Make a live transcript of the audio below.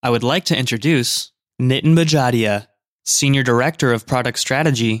I would like to introduce Nitin Bajadia, Senior Director of Product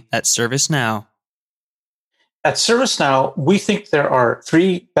Strategy at ServiceNow. At ServiceNow, we think there are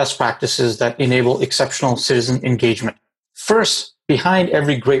 3 best practices that enable exceptional citizen engagement. First, behind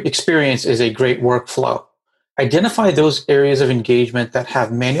every great experience is a great workflow. Identify those areas of engagement that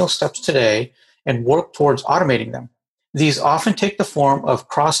have manual steps today and work towards automating them. These often take the form of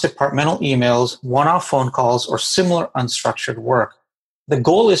cross-departmental emails, one-off phone calls, or similar unstructured work. The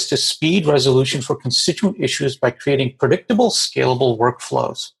goal is to speed resolution for constituent issues by creating predictable, scalable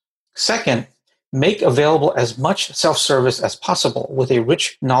workflows. Second, make available as much self-service as possible with a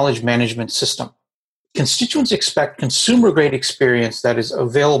rich knowledge management system. Constituents expect consumer-grade experience that is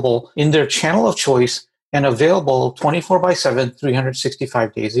available in their channel of choice and available 24/7,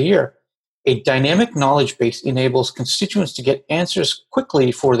 365 days a year. A dynamic knowledge base enables constituents to get answers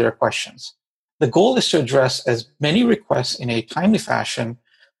quickly for their questions. The goal is to address as many requests in a timely fashion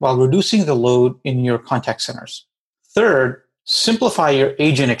while reducing the load in your contact centers. Third, simplify your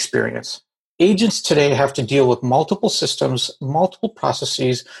agent experience. Agents today have to deal with multiple systems, multiple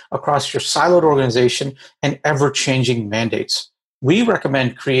processes across your siloed organization, and ever-changing mandates. We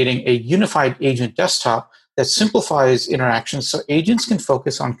recommend creating a unified agent desktop that simplifies interactions so agents can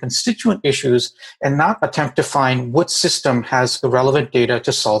focus on constituent issues and not attempt to find what system has the relevant data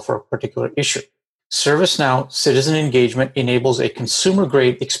to solve for a particular issue. ServiceNow Citizen Engagement enables a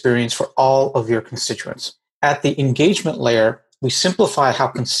consumer-grade experience for all of your constituents. At the engagement layer, we simplify how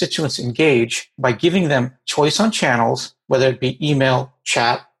constituents engage by giving them choice on channels, whether it be email,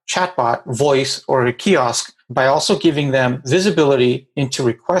 chat, chatbot, voice, or a kiosk, by also giving them visibility into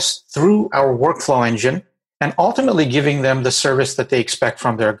requests through our workflow engine, and ultimately giving them the service that they expect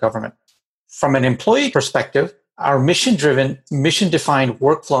from their government. From an employee perspective, our mission-driven, mission-defined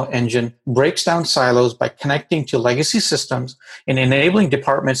workflow engine breaks down silos by connecting to legacy systems and enabling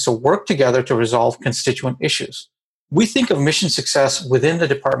departments to work together to resolve constituent issues. We think of mission success within the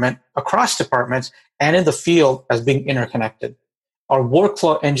department, across departments, and in the field as being interconnected. Our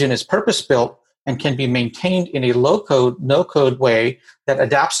workflow engine is purpose-built and can be maintained in a low-code, no-code way that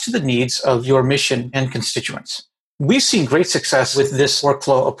adapts to the needs of your mission and constituents. We've seen great success with this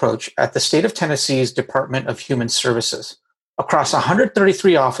workflow approach at the State of Tennessee's Department of Human Services. Across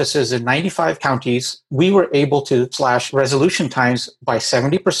 133 offices in 95 counties, we were able to slash resolution times by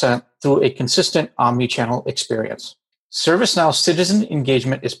 70% through a consistent omni-channel experience. ServiceNow Citizen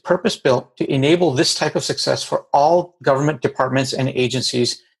Engagement is purpose-built to enable this type of success for all government departments and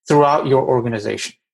agencies throughout your organization.